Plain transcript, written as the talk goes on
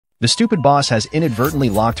The stupid boss has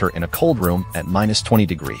inadvertently locked her in a cold room at -20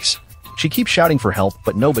 degrees. She keeps shouting for help,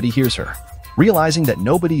 but nobody hears her. Realizing that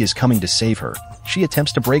nobody is coming to save her, she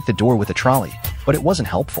attempts to break the door with a trolley, but it wasn't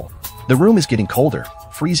helpful. The room is getting colder,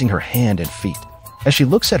 freezing her hand and feet. As she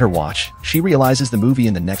looks at her watch, she realizes the movie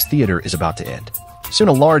in the next theater is about to end. Soon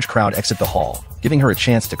a large crowd exits the hall, giving her a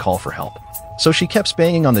chance to call for help. So she kept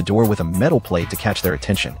banging on the door with a metal plate to catch their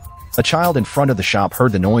attention. A child in front of the shop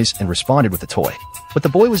heard the noise and responded with a toy. But the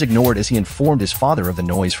boy was ignored as he informed his father of the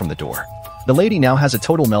noise from the door. The lady now has a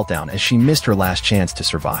total meltdown as she missed her last chance to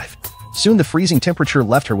survive. Soon the freezing temperature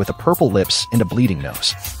left her with a purple lips and a bleeding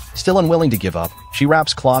nose. Still unwilling to give up, she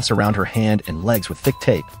wraps cloths around her hand and legs with thick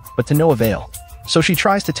tape, but to no avail. So she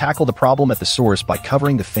tries to tackle the problem at the source by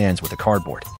covering the fans with a cardboard.